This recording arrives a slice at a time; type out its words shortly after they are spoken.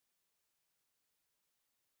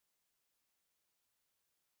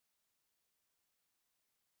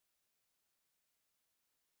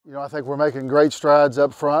You know, I think we're making great strides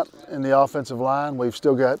up front in the offensive line. We've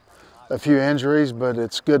still got a few injuries, but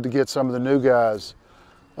it's good to get some of the new guys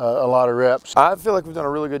a lot of reps. I feel like we've done a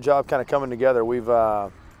really good job kind of coming together. We've,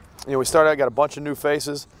 we started out, got a bunch of new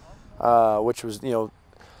faces, which was,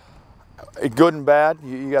 good and bad.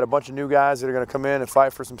 You got a bunch of new guys that are going to come in and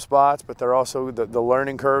fight for some spots, but they're also, the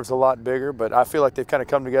learning curve's a lot bigger. But I feel like they've kind of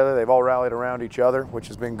come together. They've all rallied around each other, which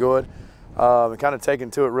has been good. And kind of taken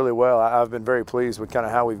to it really well. I've been very pleased with kind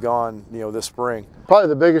of how we've gone, this spring. Probably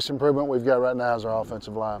the biggest improvement we've got right now is our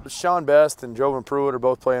offensive line. Sean Best and Jovan Pruitt are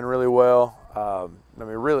both playing really well.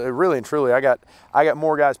 Really and truly, I got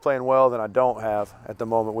more guys playing well than I don't have at the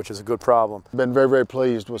moment, which is a good problem. Been very, very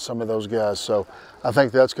pleased with some of those guys, so I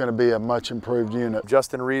think that's going to be a much improved unit.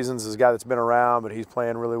 Justin Reasons is a guy that's been around, but he's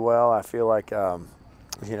playing really well. I feel like,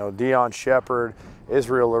 Deion Shepard,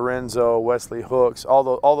 Israel Lorenzo, Wesley Hooks,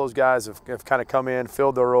 all those guys have kind of come in,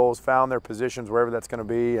 filled their roles, found their positions wherever that's going to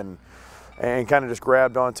be, and kind of just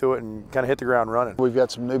grabbed onto it and kind of hit the ground running. We've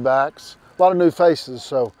got some new backs, a lot of new faces,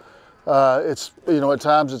 so it's, at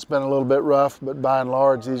times it's been a little bit rough, but by and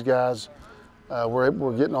large, these guys, we're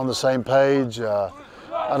getting on the same page.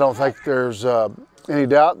 I don't think there's any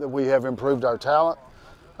doubt that we have improved our talent.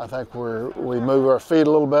 I think we move our feet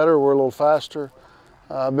a little better, we're a little faster.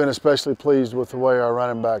 I've been especially pleased with the way our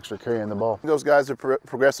running backs are carrying the ball. Those guys are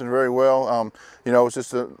progressing very well. It's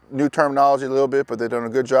just a new terminology a little bit, but they've done a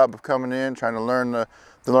good job of coming in, trying to learn the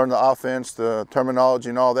offense, the terminology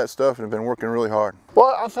and all that stuff, and have been working really hard.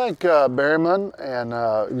 Well, I think Berryman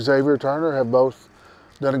and Xavier Turner have both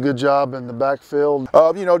done a good job in the backfield.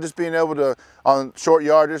 Just being able to, on short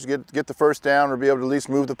yardage, get the first down or be able to at least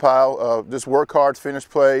move the pile, just work hard, finish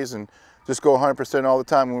plays, and just go 100% all the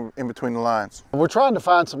time in between the lines. We're trying to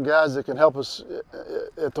find some guys that can help us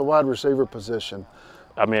at the wide receiver position.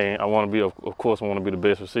 I mean, I want to be, of course, I want to be the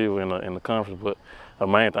best receiver in the conference, but the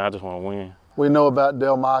main thing, I just want to win. We know about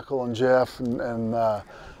Del Michael and Jeff, and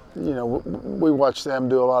we watched them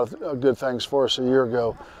do a lot of good things for us a year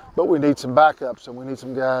ago, but we need some backups, and we need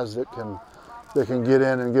some guys that can get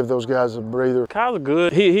in and give those guys a breather. Kyle's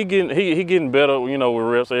good. He getting better, with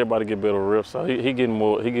reps. Everybody get better with reps. So he getting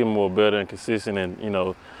more better and consistent,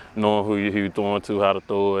 and knowing who you throwing to, how to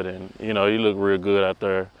throw it, and he look real good out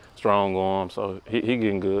there, strong arm. So he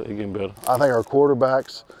getting good. He getting better. I think our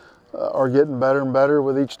quarterbacks are getting better and better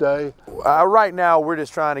with each day. Right now, we're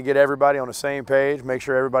just trying to get everybody on the same page, make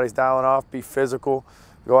sure everybody's dialing off, be physical.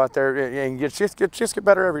 Go out there and just get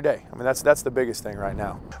better every day. I mean, that's the biggest thing right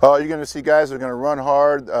now. You're going to see guys that are going to run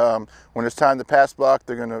hard. When it's time to pass block,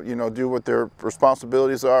 they're going to do what their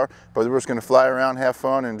responsibilities are. But we're just going to fly around, have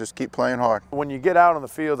fun, and just keep playing hard. When you get out on the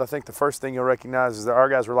field, I think the first thing you'll recognize is that our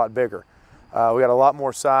guys are a lot bigger. We got a lot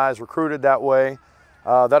more size, recruited that way.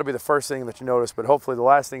 That'll be the first thing that you notice. But hopefully, the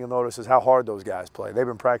last thing you'll notice is how hard those guys play. They've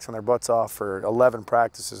been practicing their butts off for 11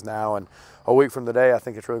 practices now, and a week from today, I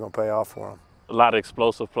think it's really going to pay off for them. A lot of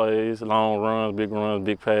explosive plays, long runs,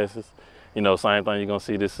 big passes. Same thing you're going to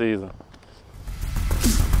see this season.